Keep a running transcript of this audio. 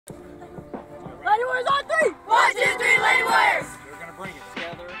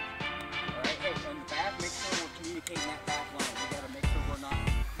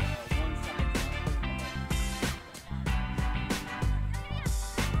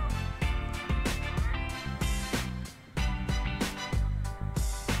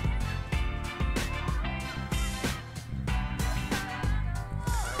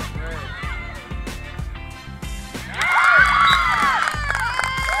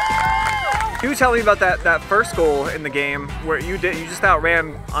You tell me about that first goal in the game where you just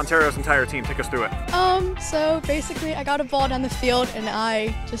outran Ontario's entire team. Take us through it. So basically I got a ball down the field and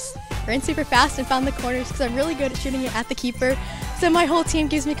I just ran super fast and found the corners because I'm really good at shooting it at the keeper. So my whole team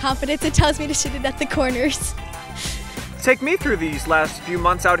gives me confidence and tells me to shoot it at the corners. Take me through these last few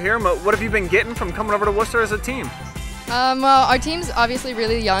months out here. What have you been getting from coming over to Wooster as a team? Well, our team's obviously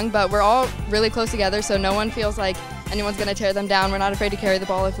really young, but we're all really close together, so no one feels like anyone's going to tear them down. We're not afraid to carry the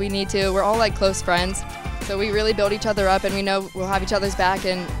ball if we need to. We're all like close friends, so we really build each other up, and we know we'll have each other's back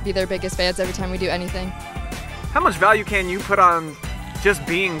and be their biggest fans every time we do anything. How much value can you put on just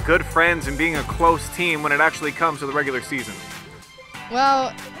being good friends and being a close team when it actually comes to the regular season?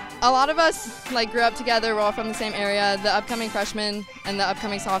 Well, a lot of us like grew up together. We're all from the same area. The upcoming freshmen and the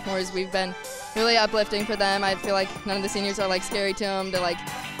upcoming sophomores, we've been really uplifting for them. I feel like none of the seniors are like scary to them to like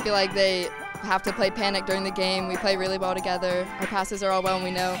feel like they have to play panic during the game. We play really well together. Our passes are all well, and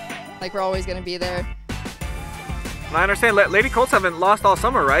we know like we're always going to be there. And I understand Lady Colts haven't lost all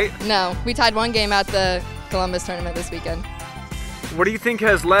summer, right? No, we tied one game at the Columbus tournament this weekend. What do you think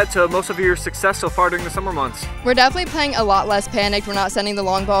has led to most of your success so far during the summer months? We're definitely playing a lot less panicked. We're not sending the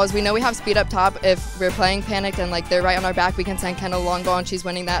long balls. We know we have speed up top. If we're playing panicked and like they're right on our back, we can send Kendall a long ball and she's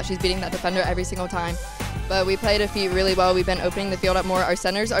winning that. She's beating that defender every single time. But we play defeat really well. We've been opening the field up more. Our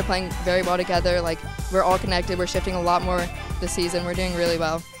centers are playing very well together. Like we're all connected. We're shifting a lot more this season. We're doing really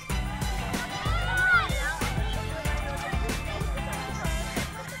well.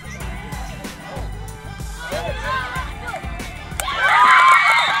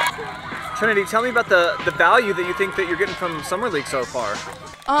 Trinity, tell me about the value that you think that you're getting from Summer League so far.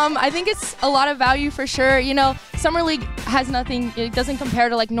 I think it's a lot of value for sure. You know, Summer League has nothing, it doesn't compare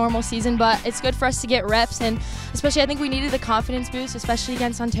to like normal season, but it's good for us to get reps, and especially I think we needed the confidence boost, especially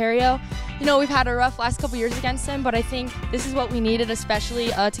against Ontario. You know, we've had a rough last couple years against them, but I think this is what we needed, especially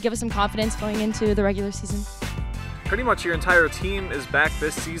to give us some confidence going into the regular season. Pretty much your entire team is back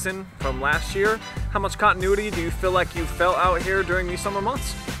this season from last year. How much continuity do you feel like you felt out here during these summer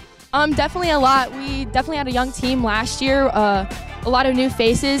months? Definitely a lot. We definitely had a young team last year, a lot of new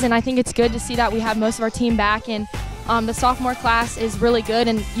faces, and I think it's good to see that we have most of our team back, and the sophomore class is really good,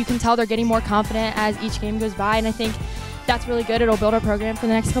 and you can tell they're getting more confident as each game goes by, and I think that's really good. It'll build our program for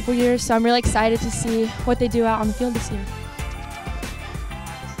the next couple years, so I'm really excited to see what they do out on the field this year.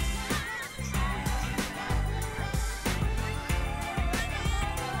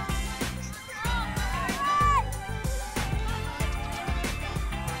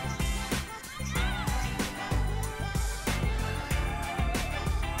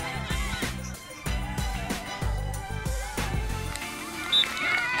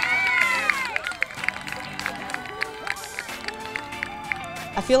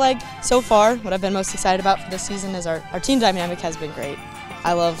 I feel like so far what I've been most excited about for this season is our team dynamic has been great.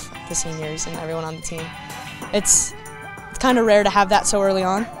 I love the seniors and everyone on the team. It's kind of rare to have that so early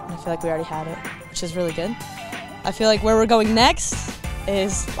on, and I feel like we already had it, which is really good. I feel like where we're going next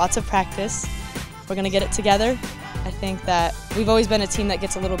is lots of practice. We're going to get it together. I think that we've always been a team that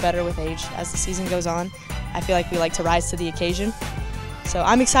gets a little better with age as the season goes on. I feel like we like to rise to the occasion. So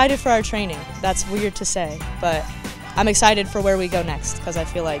I'm excited for our training. That's weird to say, but I'm excited for where we go next because I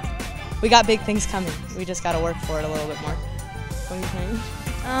feel like we got big things coming. We just got to work for it a little bit more. What do you think?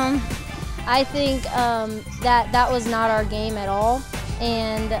 I think that was not our game at all,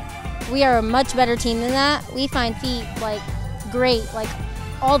 and we are a much better team than that. We find feet like great, like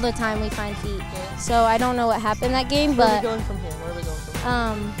all the time we find feet. Yeah. So I don't know what happened that game, Where but are we going from here?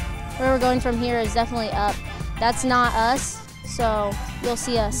 where we're going from here is definitely up. That's not us, so you'll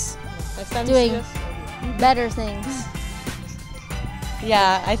see us Next time doing you see us? better things.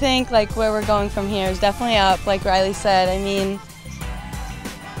 Yeah, I think like where we're going from here is definitely up, like Riley said. I mean,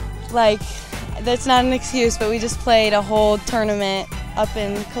 like, that's not an excuse, but we just played a whole tournament up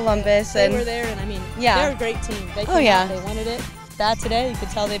in Columbus. They and were there, and I mean, yeah. they're a great team. They Oh, yeah. They wanted it bad today. You could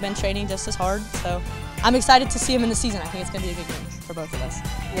tell they've been training just as hard. So I'm excited to see them in the season. I think it's going to be a good game for both of us.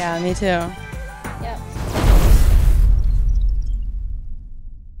 Yeah, me too. Yep.